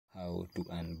how to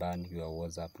unban your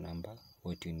WhatsApp number.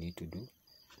 What you need to do,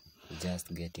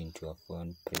 just get into your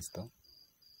phone, Play Store,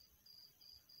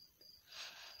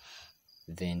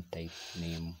 then type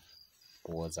name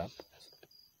WhatsApp.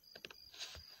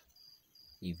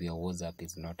 If your WhatsApp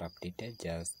is not updated,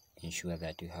 just ensure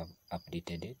that you have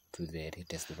updated it to the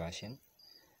latest version.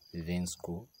 Then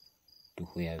scroll to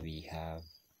where we have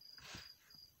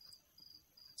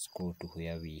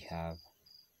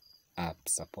app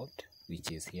support, which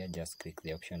is here. Just click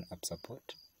the option app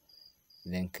support,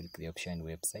 then click the option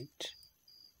website.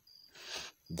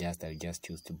 I'll just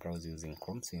choose to browse using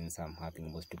Chrome since I'm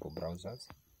having multiple browsers.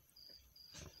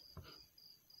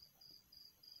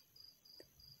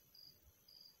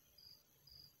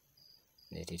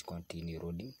 Let it continue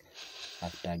loading.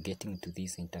 After getting to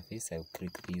this interface, I'll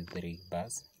click these 3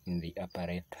 bars in the upper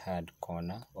left hand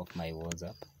corner of my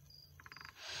WhatsApp.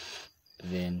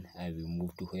 Then I will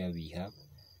move to where we have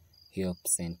help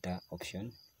center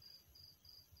option.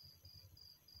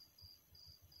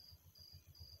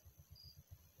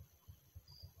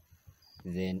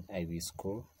 Then I will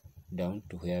scroll down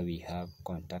to where we have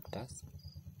contact us.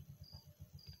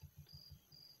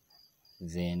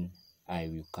 Then I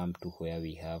will come to where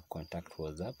we have contact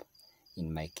WhatsApp.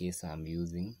 In my case, I'm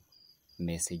using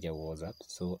Messenger WhatsApp,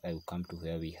 so I will come to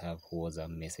where we have WhatsApp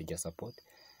Messenger support.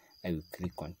 I will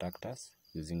click contact us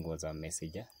using WhatsApp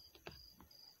Messenger.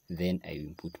 Then I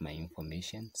will put my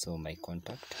information, so my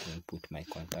contact, I will put my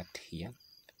contact here.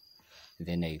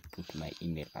 Then I will put my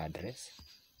email address.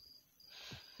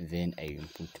 Then I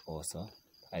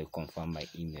will confirm my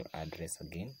email address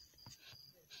again.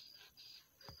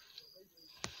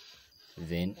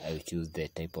 Then I will choose the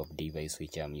type of device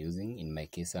which I'm using. In my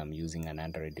case, I'm using an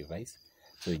Android device,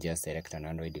 so just select an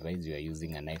Android device. You are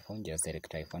using an iPhone, just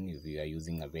select iPhone. If you are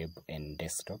using a web and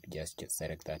desktop, just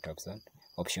select that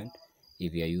option.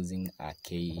 If you are using a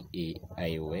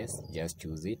iOS, just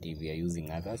choose it. If you are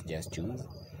using others, just choose.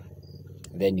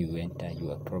 Then you enter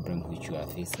your problem which you are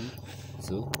facing.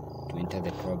 So to enter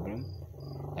the problem,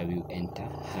 I will enter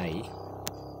hi.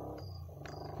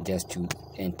 Just to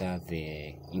enter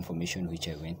the information which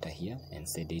I will enter here and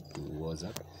send it to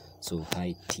WhatsApp. So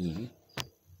hi team,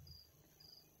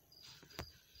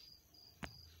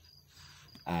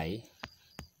 I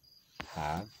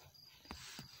have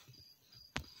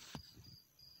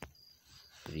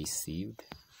received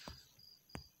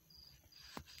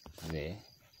the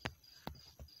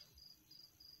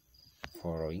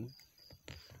following.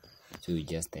 So you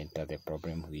just enter the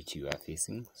problem which you are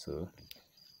facing. So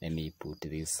let me put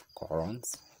these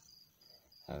colons.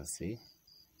 I'll say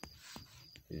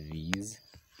this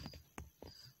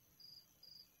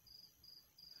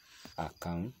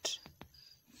account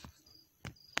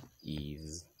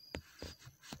is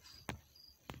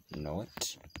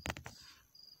not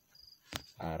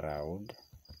allowed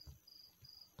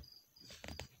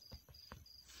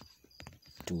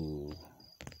to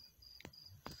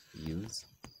use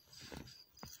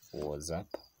WhatsApp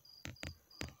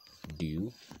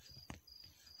due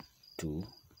to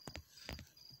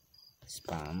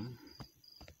spam.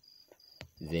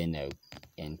 Then I'll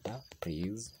enter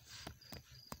please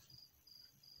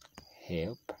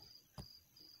help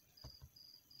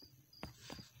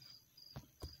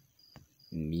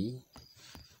me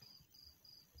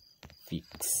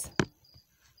fix.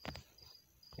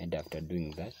 And after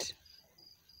doing that,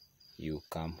 you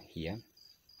come here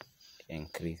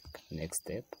and click next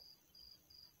step.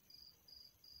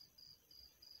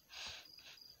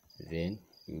 Then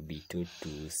you'll be told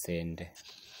to send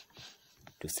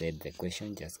the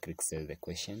question. Just click send the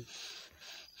question,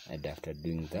 and after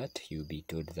doing that, you'll be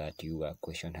told that your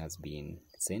question has been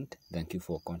sent. Thank you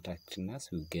for contacting us.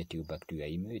 We'll get you back to your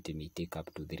email. It may take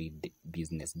up to 3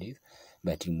 business days,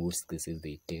 but in most cases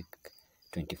they take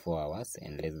 24 hours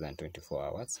and less than 24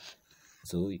 hours.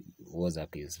 So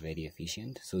WhatsApp is very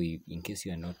efficient. So in case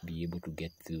you are not be able to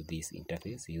get through this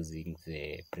interface using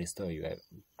the Play Store, your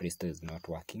Play Store is not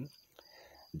working,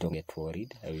 don't get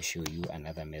worried. I will show you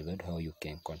another method how you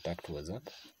can contact WhatsApp.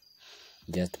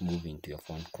 Just move into your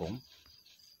phone Chrome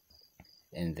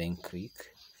and then click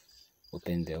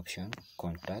open the option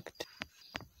contact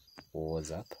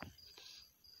WhatsApp.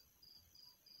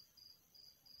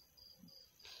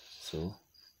 So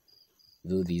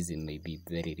though these may be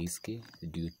very risky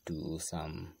due to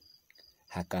some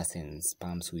hackers and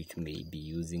spams which may be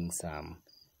using some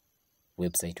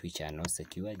website which are not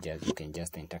secure, you can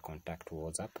just enter contact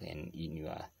WhatsApp and in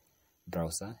your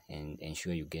browser and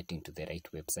ensure you get into the right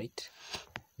website.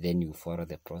 Then you follow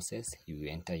the process. You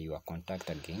enter your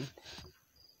contact again,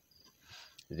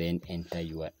 then enter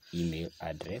your email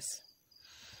address,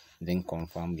 then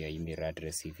confirm your email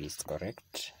address if it's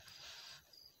correct.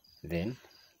 Then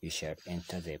you shall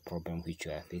enter the problem which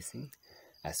you are facing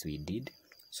as we did.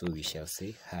 So we shall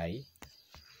say hi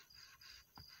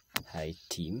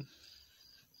team,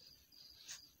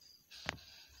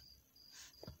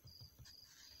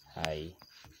 hi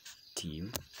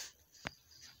team,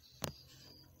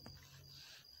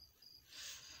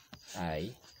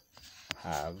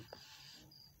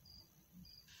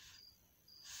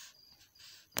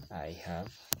 I have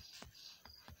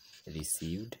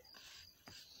received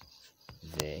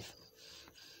the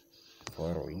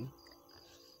following.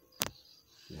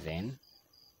 Then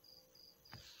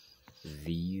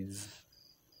these,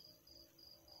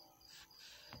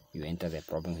 you enter the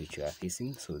problem which you are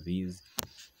facing. So this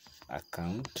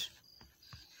account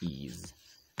is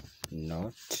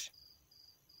not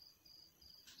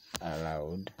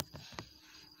allowed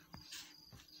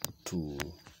to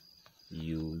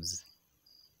use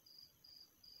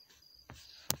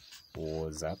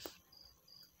WhatsApp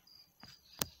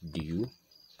due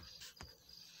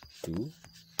to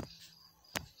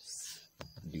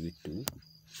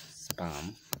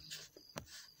spam.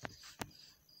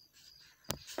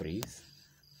 Please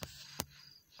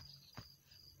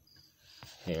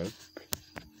help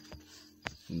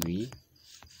me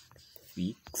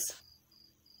fix.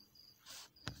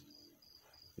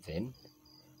 Then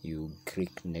you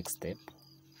click next step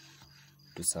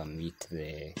to submit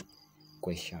the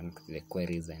question, the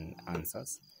queries and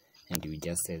answers, and you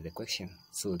just say the question.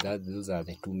 So those are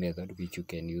the two methods which you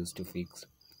can use to fix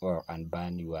or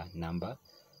unban your number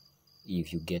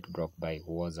if you get blocked by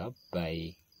WhatsApp,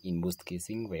 by in most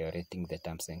cases violating the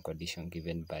terms and conditions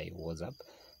given by WhatsApp.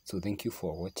 So thank you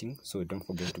for watching. So don't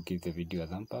forget to give the video a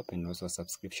thumb up and also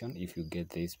subscription if you get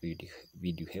this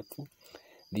video helpful.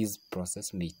 This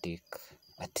process may take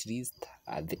at least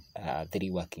 3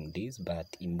 working days, but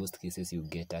in most cases you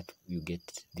get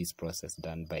this process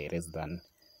done by less than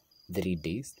 3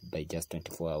 days. By just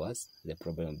 24 hours the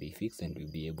problem will be fixed and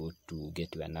you'll be able to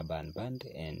get your number unbanned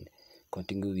and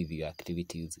continue with your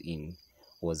activities in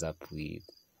WhatsApp with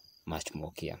much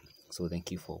more care. So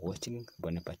thank you for watching.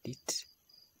 Bon appetit.